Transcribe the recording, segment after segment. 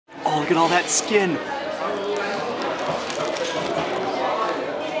Look at all that skin.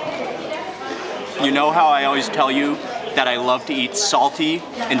 You know how I always tell you that I love to eat salty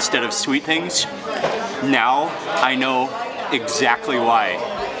instead of sweet things? Now I know exactly why.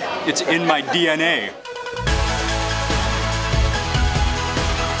 It's in my DNA.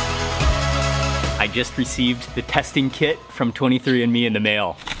 I just received the testing kit from 23andMe in the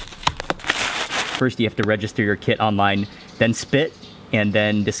mail. First you have to register your kit online, then spit, and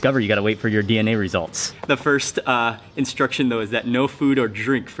then discover. You gotta wait for your DNA results. The first instruction though is that no food or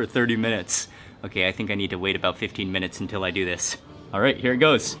drink for 30 minutes. Okay, I think I need to wait about 15 minutes until I do this. All right, here it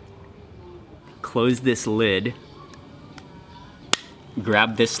goes. Close this lid.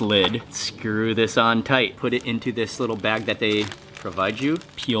 Grab this lid, screw this on tight. Put it into this little bag that they provide you.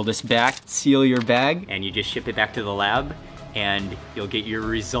 Peel this back, seal your bag, and you just ship it back to the lab, and you'll get your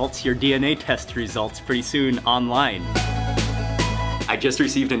results, your DNA test results pretty soon online. I just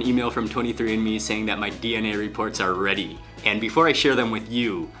received an email from 23andMe saying that my DNA reports are ready. And before I share them with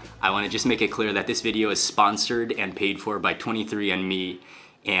you, I want to just make it clear that this video is sponsored and paid for by 23andMe,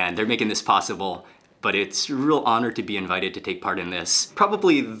 and they're making this possible, but it's a real honor to be invited to take part in this.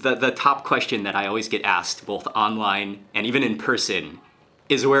 Probably the top question that I always get asked, both online and even in person,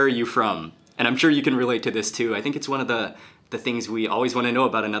 is where are you from? And I'm sure you can relate to this too. I think it's one of the things we always want to know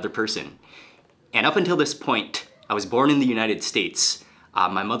about another person. And up until this point, I was born in the United States.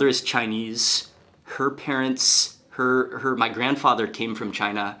 My mother is Chinese. Her parents, my grandfather came from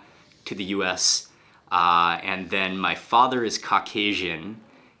China to the US, and then my father is Caucasian,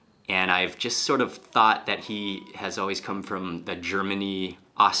 and I've just sort of thought that he has always come from the Germany,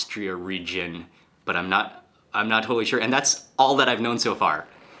 Austria region, but I'm not totally sure, and that's all that I've known so far.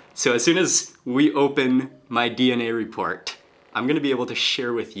 So as soon as we open my DNA report, I'm gonna be able to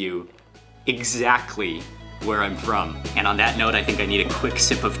share with you exactly where I'm from. And on that note, I think I need a quick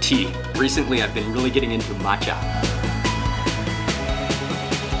sip of tea. Recently, I've been really getting into matcha.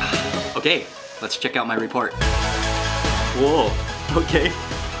 Okay, let's check out my report. Whoa, okay.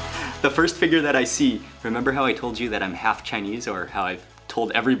 The first figure that I see, remember how I told you that I'm half Chinese, or how I've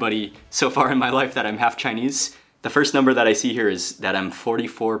told everybody so far in my life that I'm half Chinese? The first number that I see here is that I'm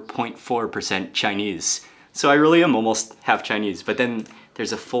 44.4% Chinese. So I really am almost half Chinese, but then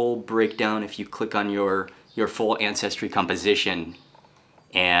there's a full breakdown if you click on your full ancestry composition.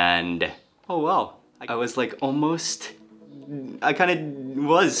 And, oh wow, I was like almost, I kind of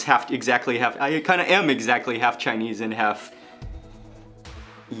was exactly half Chinese and half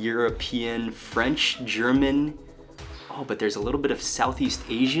European, French, German. Oh, but there's a little bit of Southeast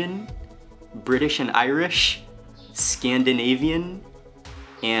Asian, British and Irish, Scandinavian,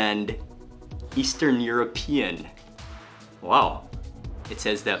 and Eastern European. Wow. It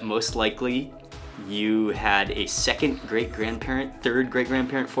says that most likely you had a second great-grandparent, third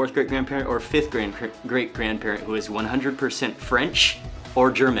great-grandparent, fourth great-grandparent, or fifth great-grandparent who is 100% French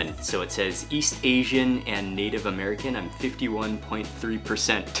or German. So it says East Asian and Native American, I'm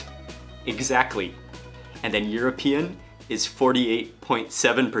 51.3%. Exactly. And then European is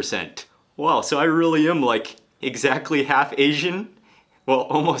 48.7%. Wow, so I really am like exactly half Asian. Well,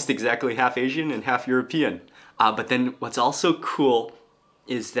 almost exactly half Asian and half European. But then what's also cool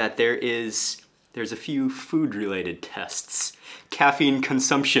is that there's a few food-related tests. Caffeine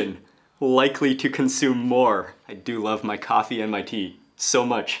consumption, likely to consume more. I do love my coffee and my tea so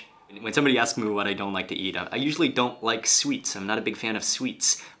much. When somebody asks me what I don't like to eat, I usually don't like sweets. I'm not a big fan of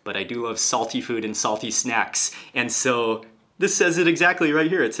sweets, but I do love salty food and salty snacks. And so this says it exactly right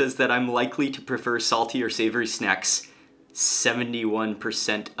here. It says that I'm likely to prefer salty or savory snacks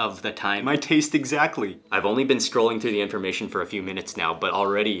 71% of the time. I taste exactly. I've only been scrolling through the information for a few minutes now, but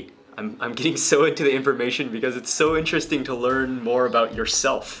already I'm getting so into the information because it's so interesting to learn more about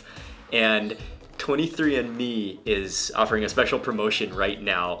yourself. And 23andMe is offering a special promotion right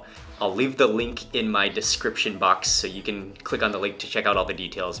now. I'll leave the link in my description box so you can click on the link to check out all the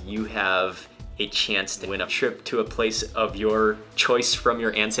details. You have a chance to win a trip to a place of your choice from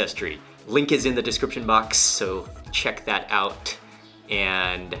your ancestry. Link is in the description box, so check that out.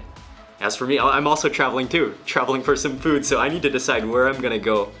 And as for me, I'm also traveling too, traveling for some food, so I need to decide where I'm gonna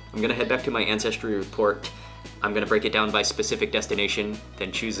go. I'm gonna head back to my ancestry report. I'm gonna break it down by specific destination,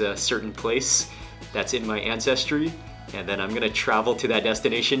 then choose a certain place that's in my ancestry, and then I'm gonna travel to that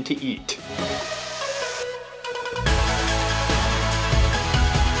destination to eat.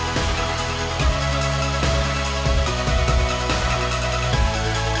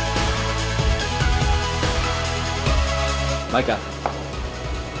 Micah.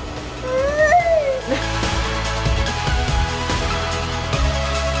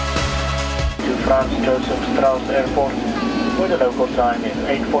 To Franz Joseph Strauss Airport, Airport. The local time is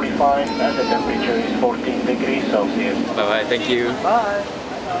 8:45 and the temperature is 14 degrees Celsius. Bye-bye, thank you. Bye.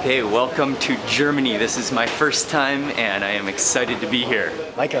 Okay, welcome to Germany. This is my first time and I am excited to be here.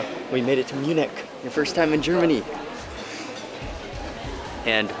 Micah, we made it to Munich. Your first time in Germany.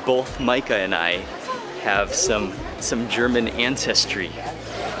 And both Micah and I have some German ancestry.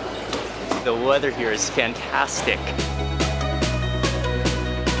 The weather here is fantastic.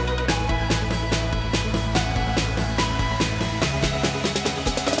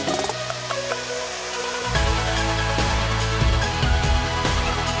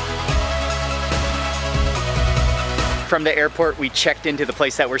 From the airport, we checked into the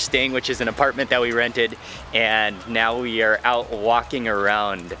place that we're staying, which is an apartment that we rented, and now we are out walking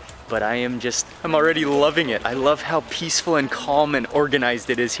around. But I'm already loving it. I love how peaceful and calm and organized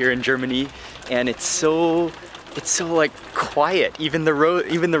it is here in Germany, and it's so like quiet. Even the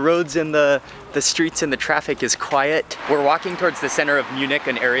roads and the streets and the traffic is quiet. We're walking towards the center of Munich,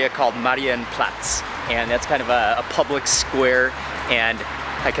 an area called Marienplatz, and that's kind of a public square, and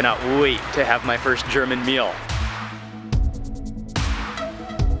I cannot wait to have my first German meal.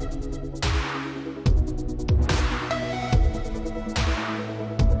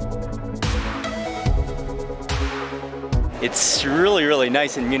 It's really, really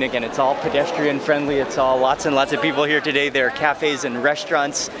nice in Munich, and it's all pedestrian friendly. It's all lots and lots of people here today. There are cafes and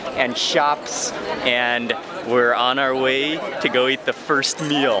restaurants and shops, and we're on our way to go eat the first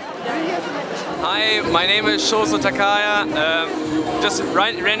meal. Hi, my name is Shoso Takaya. Just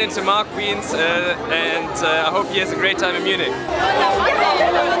ran into Mark Wiens, and I hope he has a great time in Munich.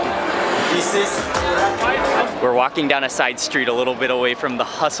 We're walking down a side street a little bit away from the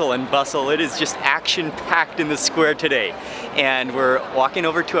hustle and bustle. It is just action-packed in the square today. And we're walking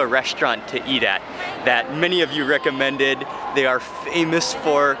over to a restaurant to eat at that many of you recommended. They are famous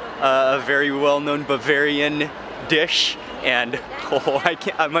for a very well-known Bavarian dish. And oh,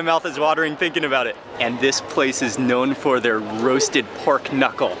 my mouth is watering thinking about it. And this place is known for their roasted pork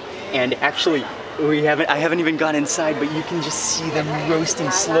knuckle. And actually, I haven't even gone inside, but you can just see them roasting,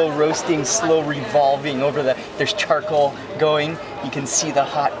 slow revolving over there's charcoal going. You can see the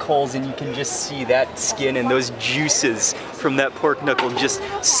hot coals, and you can just see that skin and those juices from that pork knuckle just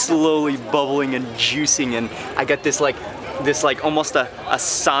slowly bubbling and juicing. And I got this like almost a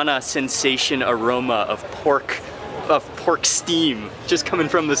sauna sensation aroma of pork steam just coming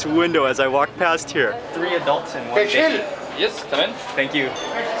from this window as I walk past here. 3 adults and 1 baby. Yes, come in. Thank you.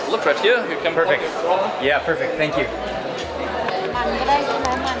 Look right here. You can perfect. Yeah, perfect. Thank you.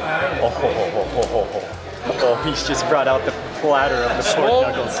 Oh, he's just brought out the platter of the pork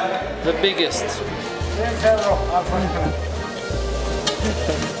knuckles. The biggest.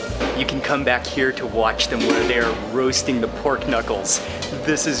 You can come back here to watch them where they are roasting the pork knuckles.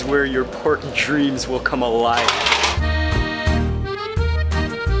 This is where your pork dreams will come alive.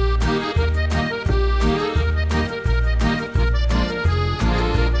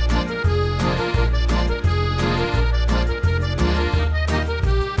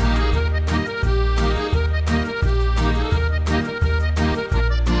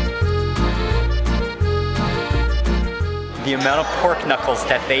 The amount of pork knuckles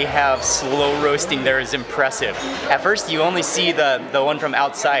that they have slow roasting there is impressive. At first you only see the one from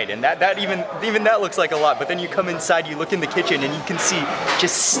outside, and that even that looks like a lot, but then you come inside, you look in the kitchen, and you can see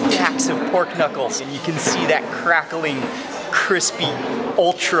just stacks of pork knuckles, and you can see that crackling, crispy,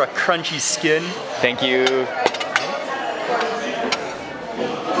 ultra crunchy skin. Thank you.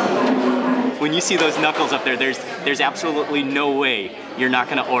 When you see those knuckles up there, there's absolutely no way you're not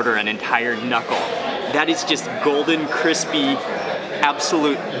gonna order an entire knuckle. That is just golden, crispy,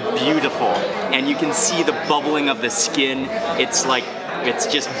 absolute beautiful. And you can see the bubbling of the skin. It's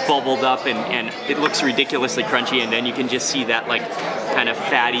just bubbled up and it looks ridiculously crunchy, and then you can just see that like kind of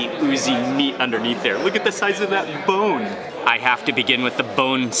fatty, oozy meat underneath there. Look at the size of that bone. I have to begin with the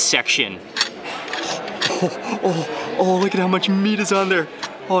bone section. Oh, look at how much meat is on there.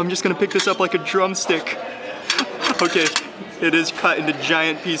 Oh, I'm just gonna pick this up like a drumstick. Okay, it is cut into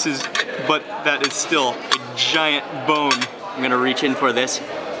giant pieces, but that is still a giant bone. I'm gonna reach in for this.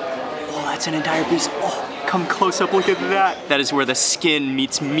 Oh, that's an entire piece. Oh, come close up, look at that. That is where the skin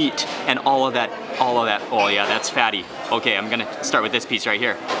meets meat and all of that. Oh yeah, that's fatty. Okay, I'm gonna start with this piece right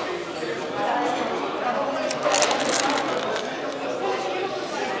here.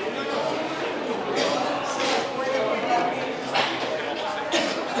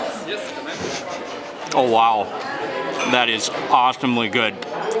 Oh wow, that is awesomely good.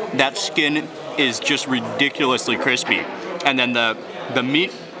 That skin is just ridiculously crispy. And then the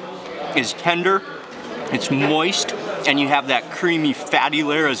meat is tender, it's moist, and you have that creamy, fatty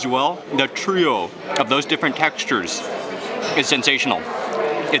layer as well. The trio of those different textures is sensational.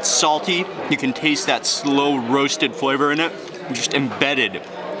 It's salty, you can taste that slow roasted flavor in it, just embedded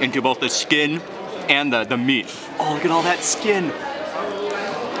into both the skin and the meat. Oh, look at all that skin.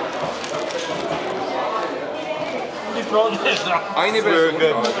 Very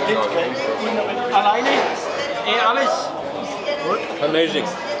good. Amazing.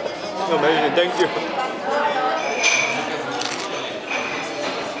 Amazing, thank you.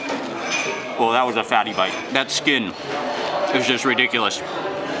 Well, that was a fatty bite. That skin is just ridiculous.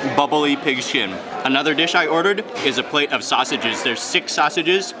 Bubbly pig skin. Another dish I ordered is a plate of sausages. There's 6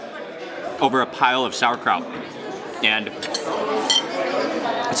 sausages over a pile of sauerkraut. And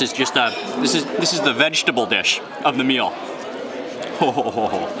this is just this is the vegetable dish of the meal.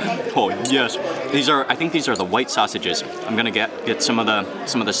 Oh yes. I think these are the white sausages. I'm gonna get some of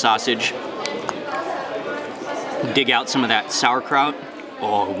the sausage. Dig out some of that sauerkraut.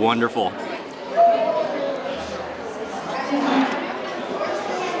 Oh, wonderful.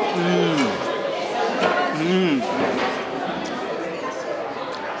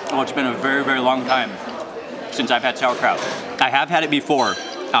 Oh, it's been a very, very long time since I've had sauerkraut. I have had it before,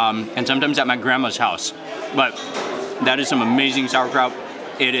 and sometimes at my grandma's house, but that is some amazing sauerkraut.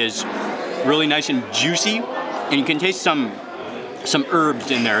 It is really nice and juicy, and you can taste some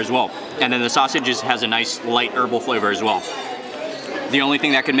herbs in there as well. And then the sausage has a nice light herbal flavor as well. The only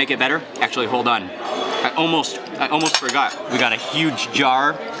thing that could make it better, actually, hold on. I almost forgot. We got a huge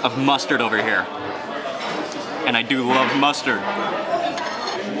jar of mustard over here. And I do love mustard.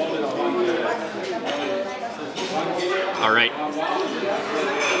 All right.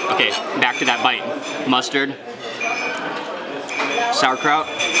 Okay, back to that bite. Mustard. Sauerkraut.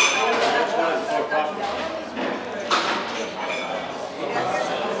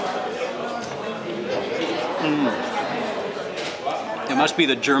 It must be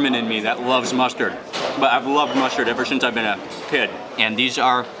the German in me that loves mustard. But I've loved mustard ever since I've been a kid. And these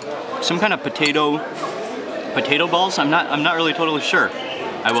are some kind of potato balls. I'm not really totally sure.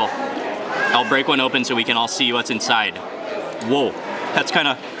 I'll break one open so we can all see what's inside. Whoa, that's kind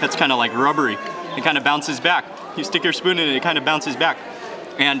of like rubbery. It kind of bounces back. You stick your spoon in it, it kind of bounces back.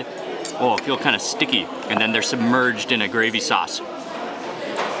 And oh, it feels kind of sticky. And then they're submerged in a gravy sauce.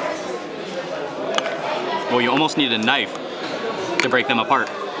 Oh, you almost need a knife to break them apart.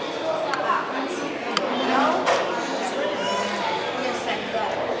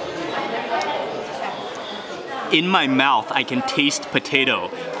 In my mouth, I can taste potato,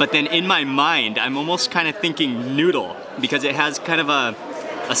 but then in my mind, I'm almost kind of thinking noodle because it has kind of a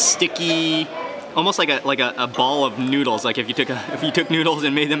sticky, almost like a ball of noodles. Like if you took noodles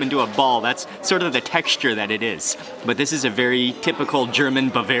and made them into a ball, that's sort of the texture that it is. But this is a very typical German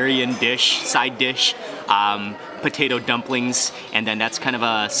Bavarian dish, side dish, potato dumplings, and then that's kind of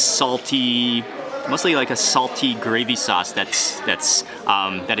a salty, mostly like a salty gravy sauce that it's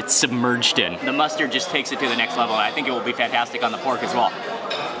submerged in. The mustard just takes it to the next level, and I think it will be fantastic on the pork as well.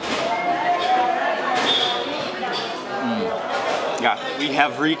 Yeah, we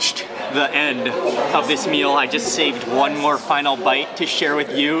have reached the end of this meal. I just saved one more final bite to share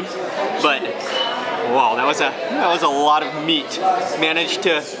with you, but wow, that was a lot of meat. Managed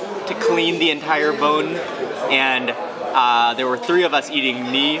to clean the entire bone, and there were 3 of us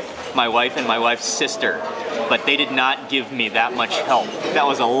eating, me, my wife, and my wife's sister, but they did not give me that much help. That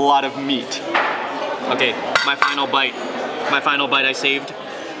was a lot of meat. Okay, my final bite I saved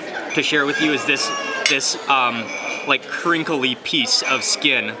to share with you is this like crinkly piece of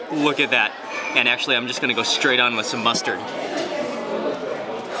skin. Look at that. And actually, I'm just gonna go straight on with some mustard.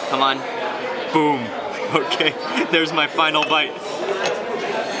 Come on. Boom. Okay, there's my final bite.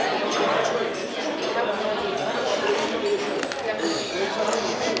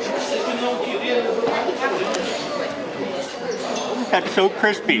 That's so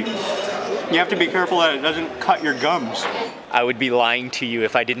crispy. You have to be careful that it doesn't cut your gums. I would be lying to you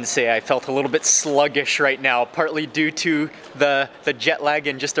if I didn't say I felt a little bit sluggish right now, partly due to the jet lag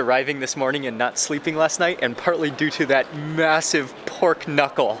and just arriving this morning and not sleeping last night, and partly due to that massive pork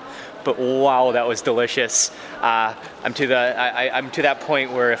knuckle. But wow, that was delicious. I'm to that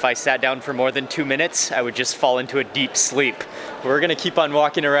point where if I sat down for more than 2 minutes, I would just fall into a deep sleep. We're gonna keep on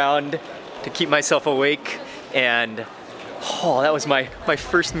walking around to keep myself awake, and oh, that was my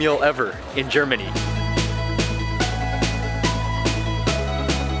first meal ever in Germany.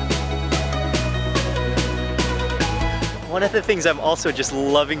 One of the things I'm also just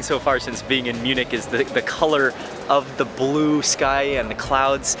loving so far since being in Munich is the color of the blue sky and the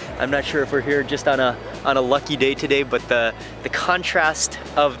clouds. I'm not sure if we're here just on a lucky day today, but the contrast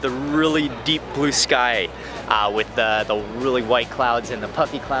of the really deep blue sky with the really white clouds and the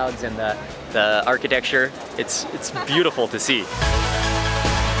puffy clouds and the architecture. It's beautiful to see.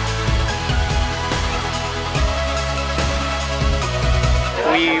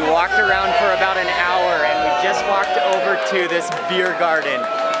 We walked around for about an hour and we just walked over to this beer garden,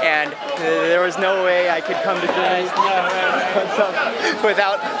 and there was no way I could come to Germany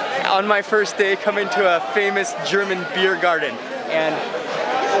without, on my first day, coming to a famous German beer garden. And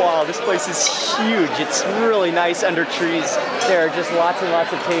wow, this place is huge. It's really nice under trees. There are just lots and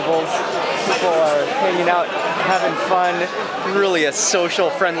lots of tables. People are hanging out, having fun. Really a social,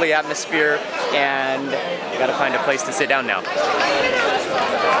 friendly atmosphere, and you gotta find a place to sit down now.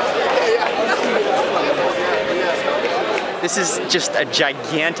 This is just a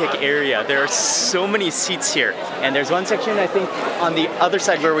gigantic area. There are so many seats here. And there's one section, I think, on the other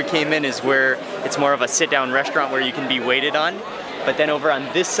side where we came in is where it's more of a sit-down restaurant where you can be waited on. But then over on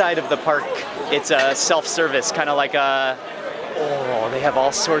this side of the park, it's a self-service, kind of like a, oh, they have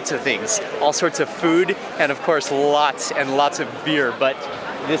all sorts of things. All sorts of food, and of course lots and lots of beer. But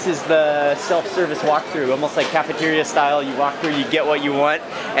this is the self-service walkthrough, almost like cafeteria style. You walk through, you get what you want,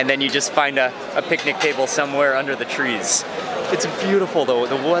 and then you just find a picnic table somewhere under the trees. It's beautiful though.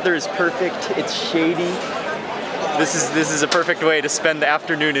 The weather is perfect. It's shady. This is a perfect way to spend the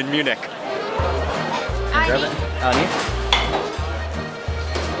afternoon in Munich. Ani?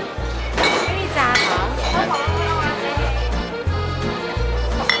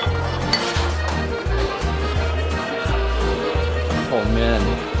 Oh man.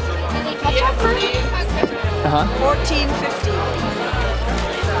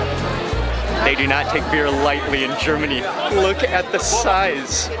 $14.50. They do not take beer lightly in Germany. Look at the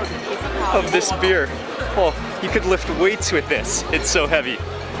size of this beer. Oh, you could lift weights with this. It's so heavy.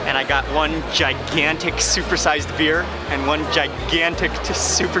 And I got one gigantic supersized beer and one gigantic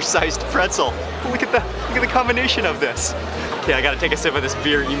supersized pretzel. Look at the combination of this. Okay, I gotta take a sip of this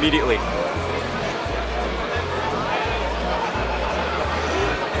beer immediately.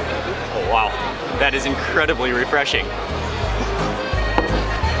 Oh wow, that is incredibly refreshing.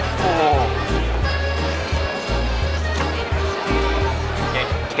 Oh. Okay,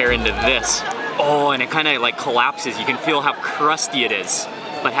 tear into this. Oh, and it kind of like collapses. You can feel how crusty it is,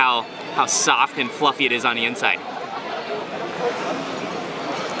 but how soft and fluffy it is on the inside.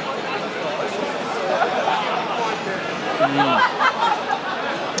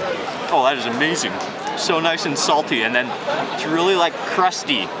 Oh, that is amazing. So nice and salty, and then it's really like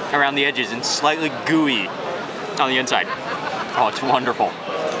crusty around the edges and slightly gooey on the inside. Oh, it's wonderful.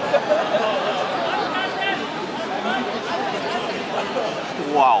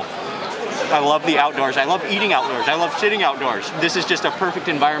 Wow. I love the outdoors. I love eating outdoors. I love sitting outdoors. This is just a perfect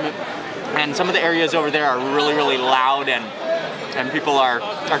environment. And some of the areas over there are really, really loud, and people are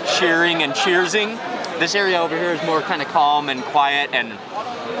cheering and cheersing. This area over here is more kind of calm and quiet and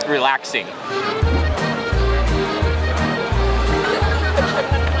relaxing.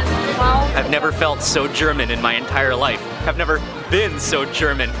 I've never felt so German in my entire life. I've never been so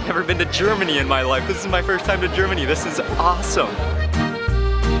German. Never been to Germany in my life. This is my first time to Germany. This is awesome.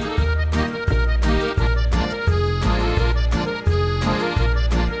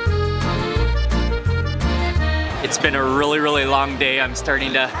 It's been a really, really long day. I'm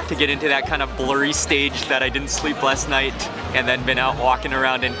starting to get into that kind of blurry stage that I didn't sleep last night and then been out walking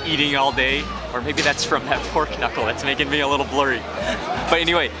around and eating all day. Or maybe that's from that pork knuckle that's making me a little blurry. But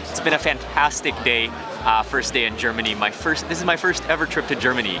anyway, it's been a fantastic day. First day in Germany. This is my first ever trip to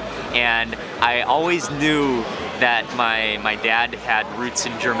Germany. And I always knew that my dad had roots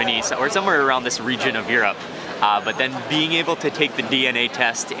in Germany or somewhere around this region of Europe. But then being able to take the DNA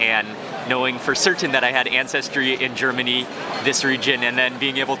test and knowing for certain that I had ancestry in Germany, this region, and then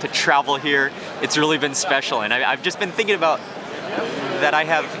being able to travel here, it's really been special. And I've just been thinking about that I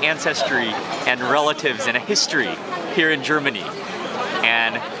have ancestry and relatives and a history here in Germany.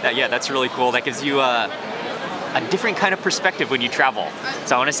 And yeah, that's really cool. That gives you a different kind of perspective when you travel.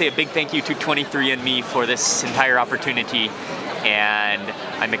 So I want to say a big thank you to 23andMe for this entire opportunity, and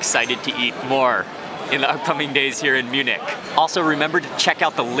I'm excited to eat more in the upcoming days here in Munich. Also remember to check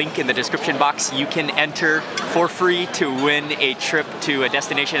out the link in the description box. You can enter for free to win a trip to a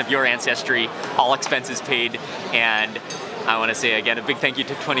destination of your ancestry, all expenses paid. And I want to say again a big thank you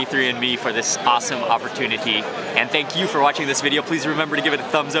to 23andMe for this awesome opportunity. And thank you for watching this video. Please remember to give it a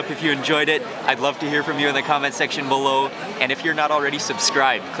thumbs up if you enjoyed it. I'd love to hear from you in the comment section below. And if you're not already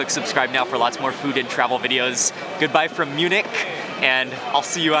subscribed, click subscribe now for lots more food and travel videos. Goodbye from Munich, and I'll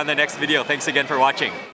see you on the next video. Thanks again for watching.